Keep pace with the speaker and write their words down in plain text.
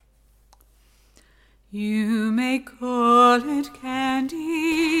You may call it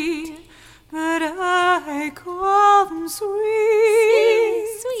candy, but I call them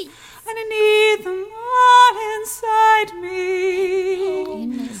sweet. Sweet. And I need them all inside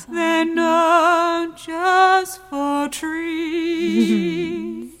me. They're not just for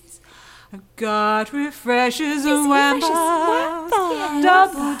trees. I've got refreshers and wambas,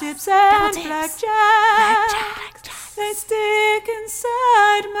 double dips and blackjacks. They stick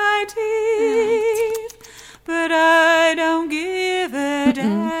inside my teeth, but I don't give a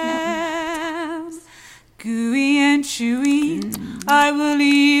damn. Gooey and chewy, I will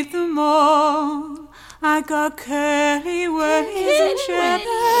eat them all. I got curly whirlies and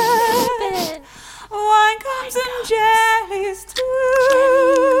sherbet, wine cups and jellies too.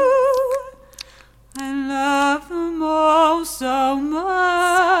 I love them all so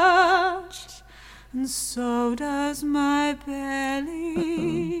much, and so does my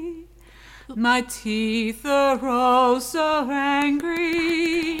belly. My teeth are all so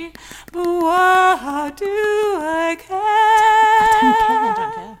angry, but what do I care? I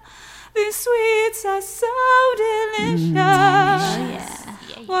don't care. These sweets are so delicious.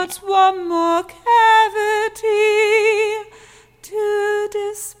 What's one more cavity to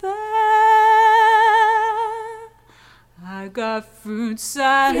despair? I got fruit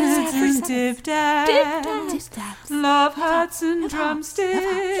salads and dip dabs, love hearts and drumsticks.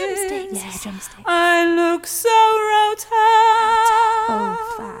 Yeah, drumsticks. I look so rotund, Oh,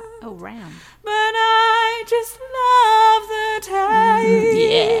 fat. Oh, round. but I just love the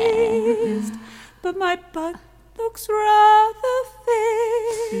taste. But my butt looks rather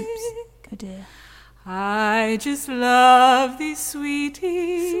thick. Oh dear. I just love these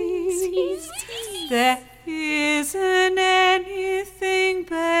sweeties. There isn't anything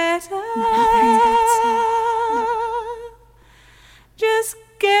better. Just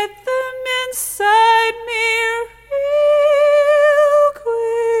get them inside me real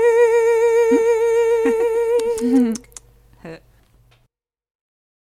quick.